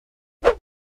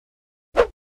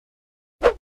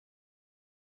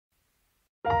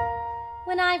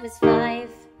When I was 5,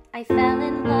 I fell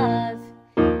in love.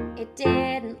 It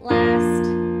didn't last.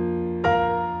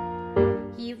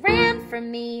 He ran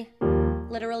from me,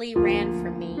 literally ran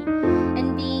from me.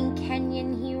 And being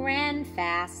Kenyan, he ran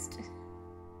fast.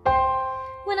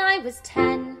 When I was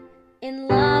 10, in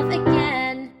love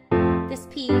again, this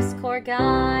Peace Corps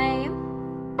guy.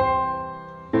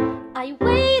 I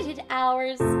waited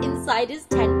hours inside his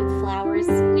tent with flowers,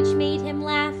 which made him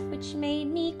laugh, which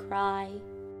made me cry.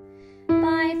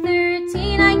 By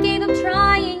 13, I gave up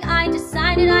trying. I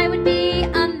decided I would be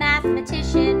a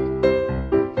mathematician,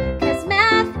 'cause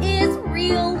math is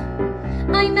real.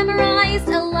 I memorized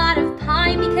a lot of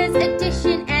pi because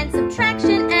addition and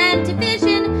subtraction and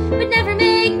division would never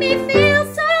make me feel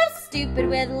so stupid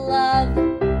with love.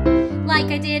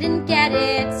 Like I didn't get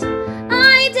it.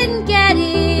 I didn't get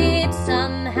it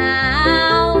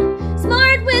somehow.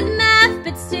 Smart with math,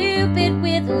 but stupid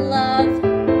with love.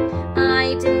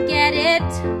 I didn't get it.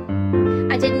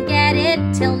 I didn't get it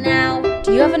till now.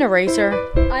 Do you have an eraser?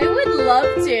 I would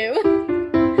love to.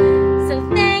 So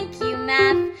thank you,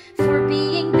 math, for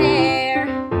being there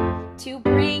to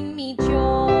bring me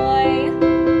joy.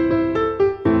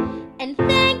 And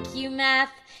thank you,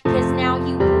 math, 'cause now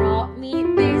you brought me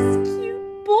this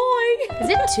cute boy. Is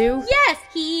it 2? Yes,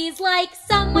 he's like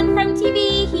someone from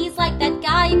TV. He's like that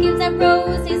guy who gives out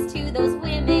roses to those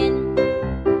women.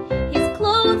 His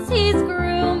clothes, his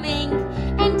grooming,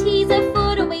 and he's a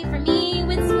foot away from me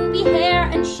with swoopy hair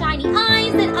and shiny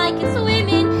eyes that I can swim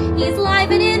in. He's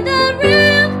live and in the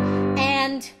room,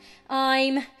 and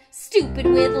I'm stupid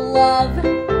with love.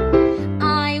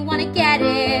 I wanna get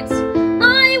it.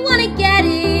 I wanna get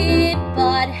it,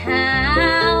 but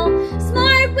how?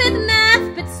 Smart with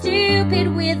math, but stupid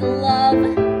with love.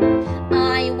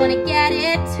 I wanna get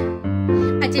it.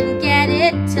 I didn't get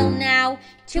it till now.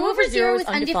 2 over 0 is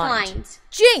undefined.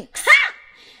 Jinx! Ha!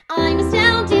 I'm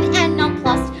astounded and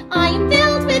nonplussed. I am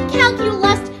filled with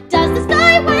calculus. Does this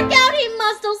guy work out? He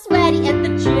must all sweaty at the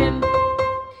gym.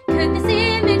 Could this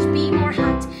image be more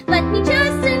hot? Let me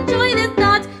just enjoy the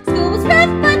thought. School was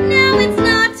rough, but now it's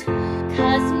not.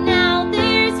 'Cause now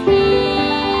there's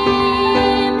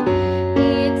him.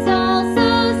 It's all so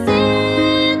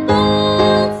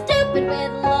simple. Stupid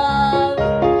with love,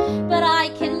 but I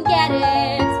can get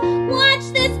it. Watch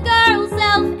this girl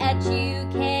self-educate.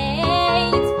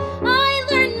 I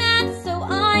learned math so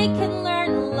I can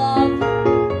learn love.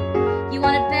 You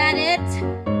wanna bet it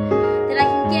that I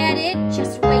can get it?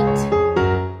 Just wait.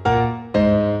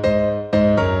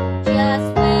 Just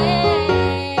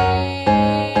wait.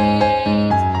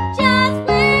 Just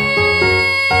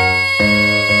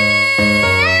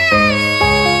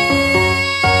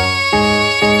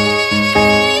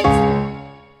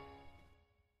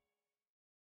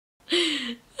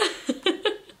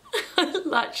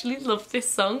I actually love this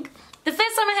song. The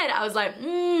first time I heard it, I was like,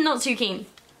 not too keen.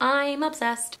 I'm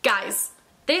obsessed. Guys,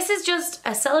 this is just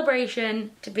a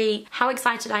celebration to be how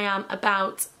excited I am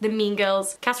about the Mean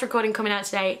Girls cast recording coming out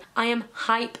today. I am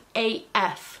hype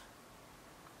AF.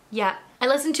 Yeah. I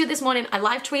listened to it this morning, I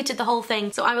live tweeted the whole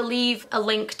thing, so I will leave a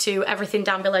link to everything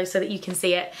down below so that you can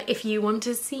see it if you want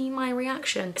to see my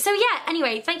reaction. So yeah,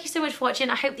 anyway, thank you so much for watching.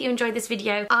 I hope that you enjoyed this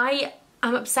video.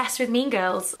 I'm obsessed with Mean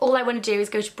Girls. All I want to do is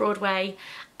go to Broadway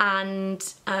and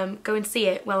go and see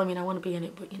it. Well, I mean, I want to be in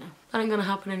it, but you know, that ain't gonna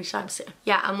happen anytime soon.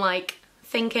 Yeah, I'm like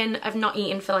thinking of not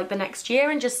eating for like the next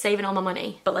year and just saving all my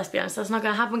money. But let's be honest, that's not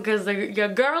gonna happen because your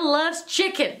girl loves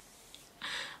chicken.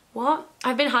 What?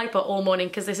 I've been hyper all morning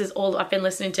because this is all I've been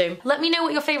listening to. Let me know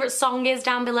what your favourite song is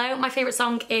down below. My favourite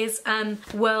song is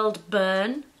World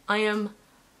Burn. I am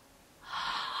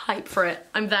hype for it.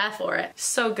 I'm there for it.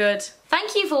 So good.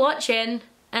 Thank you for watching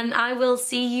and I will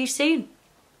see you soon.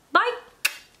 Bye!